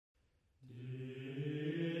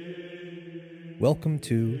Welcome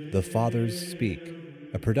to The Fathers Speak,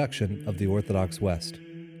 a production of the Orthodox West.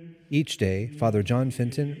 Each day, Father John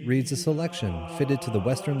Fenton reads a selection fitted to the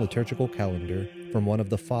Western liturgical calendar from one of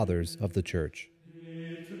the Fathers of the Church.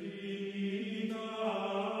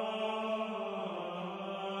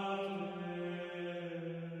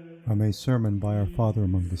 From a sermon by our Father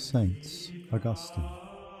among the Saints, Augustine.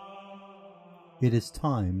 It is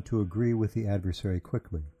time to agree with the adversary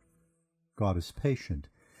quickly. God is patient,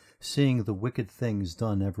 seeing the wicked things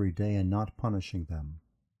done every day and not punishing them.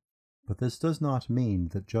 But this does not mean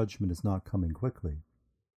that judgment is not coming quickly.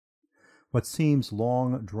 What seems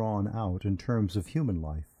long drawn out in terms of human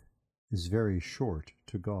life is very short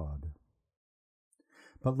to God.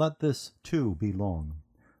 But let this too be long.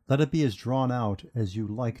 Let it be as drawn out as you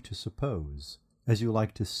like to suppose, as you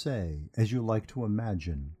like to say, as you like to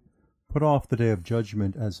imagine. Put off the day of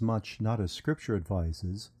judgment as much not as Scripture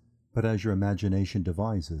advises, but as your imagination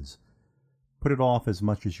devises. Put it off as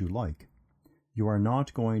much as you like. You are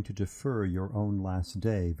not going to defer your own last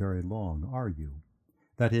day very long, are you?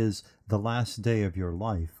 That is, the last day of your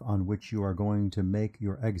life on which you are going to make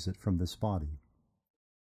your exit from this body.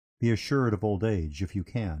 Be assured of old age, if you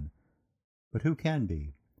can. But who can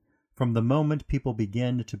be? From the moment people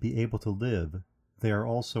begin to be able to live, they are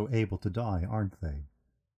also able to die, aren't they?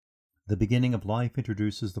 The beginning of life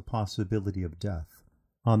introduces the possibility of death.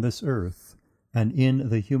 On this earth, and in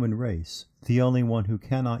the human race, the only one who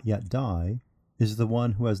cannot yet die is the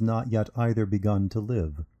one who has not yet either begun to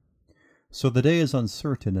live. So the day is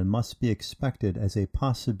uncertain and must be expected as a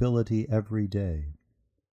possibility every day.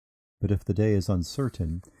 But if the day is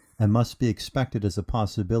uncertain and must be expected as a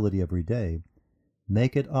possibility every day,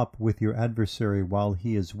 make it up with your adversary while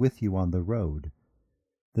he is with you on the road.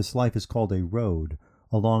 This life is called a road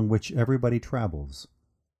along which everybody travels,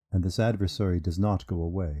 and this adversary does not go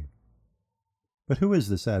away. But who is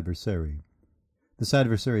this adversary? This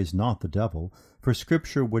adversary is not the devil, for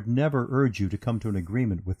Scripture would never urge you to come to an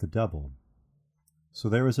agreement with the devil. So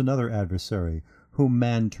there is another adversary, whom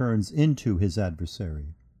man turns into his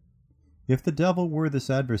adversary. If the devil were this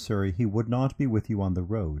adversary, he would not be with you on the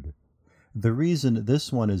road. The reason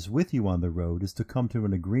this one is with you on the road is to come to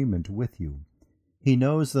an agreement with you. He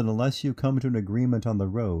knows that unless you come to an agreement on the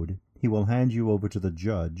road, he will hand you over to the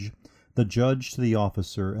judge to the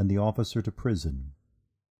officer, and the officer to prison.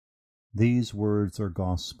 These words are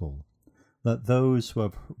gospel. Let those who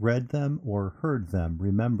have read them or heard them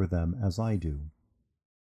remember them as I do.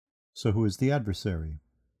 So who is the adversary?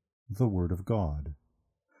 The Word of God.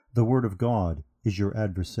 The Word of God is your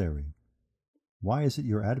adversary. Why is it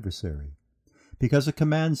your adversary? Because it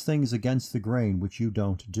commands things against the grain which you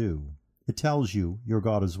don't do. It tells you your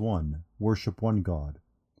God is one, worship one God.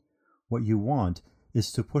 What you want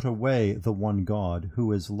is to put away the one God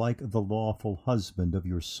who is like the lawful husband of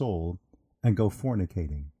your soul and go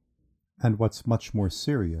fornicating. And what's much more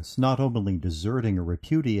serious, not only deserting or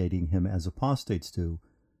repudiating him as apostates do,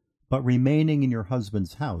 but remaining in your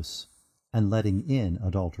husband's house and letting in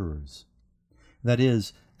adulterers. That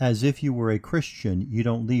is, as if you were a Christian, you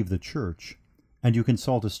don't leave the church, and you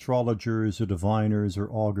consult astrologers or diviners or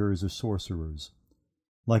augurs or sorcerers.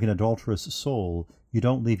 Like an adulterous soul, you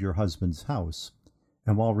don't leave your husband's house,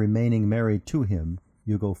 and while remaining married to him,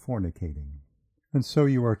 you go fornicating. And so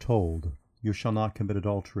you are told, you shall not commit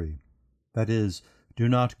adultery. That is, do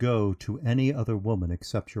not go to any other woman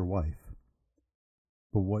except your wife.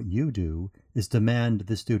 But what you do is demand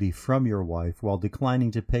this duty from your wife while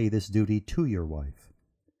declining to pay this duty to your wife.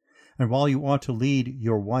 And while you ought to lead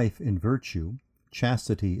your wife in virtue,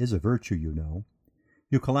 chastity is a virtue, you know,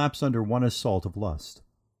 you collapse under one assault of lust.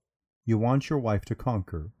 You want your wife to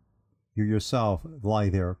conquer. You yourself lie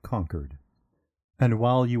there conquered. And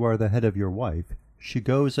while you are the head of your wife, she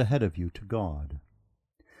goes ahead of you to God.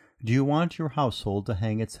 Do you want your household to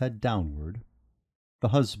hang its head downward? The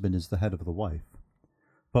husband is the head of the wife.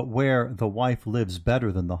 But where the wife lives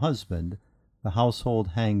better than the husband, the household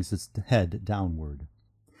hangs its head downward.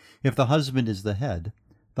 If the husband is the head,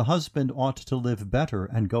 the husband ought to live better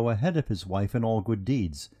and go ahead of his wife in all good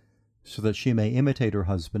deeds, so that she may imitate her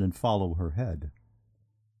husband and follow her head.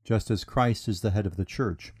 Just as Christ is the head of the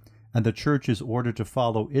church, and the church is ordered to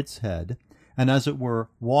follow its head, and as it were,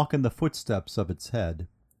 walk in the footsteps of its head,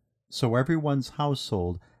 so everyone's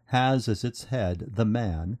household has as its head the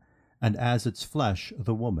man, and as its flesh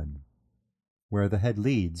the woman. Where the head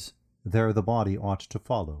leads, there the body ought to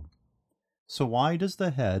follow. So why does the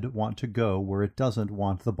head want to go where it doesn't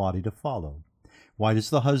want the body to follow? Why does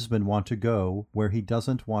the husband want to go where he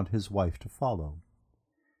doesn't want his wife to follow?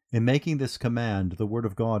 In making this command, the Word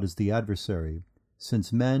of God is the adversary,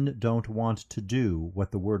 since men don't want to do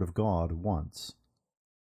what the Word of God wants.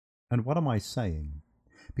 And what am I saying?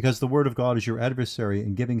 Because the word of God is your adversary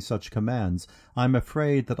in giving such commands, I am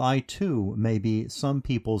afraid that I too may be some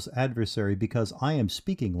people's adversary because I am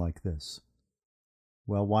speaking like this.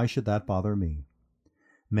 Well, why should that bother me?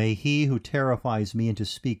 May he who terrifies me into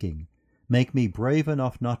speaking make me brave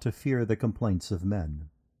enough not to fear the complaints of men.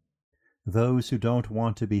 Those who don't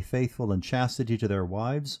want to be faithful in chastity to their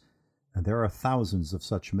wives, and there are thousands of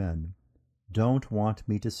such men, don't want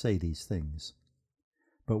me to say these things.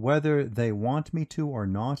 But whether they want me to or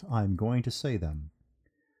not, I am going to say them.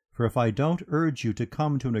 For if I don't urge you to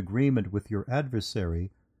come to an agreement with your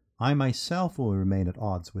adversary, I myself will remain at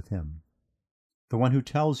odds with him. The one who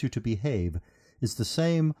tells you to behave is the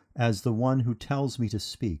same as the one who tells me to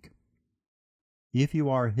speak. If you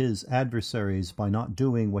are his adversaries by not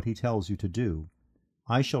doing what he tells you to do,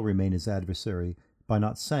 I shall remain his adversary by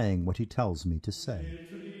not saying what he tells me to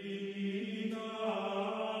say.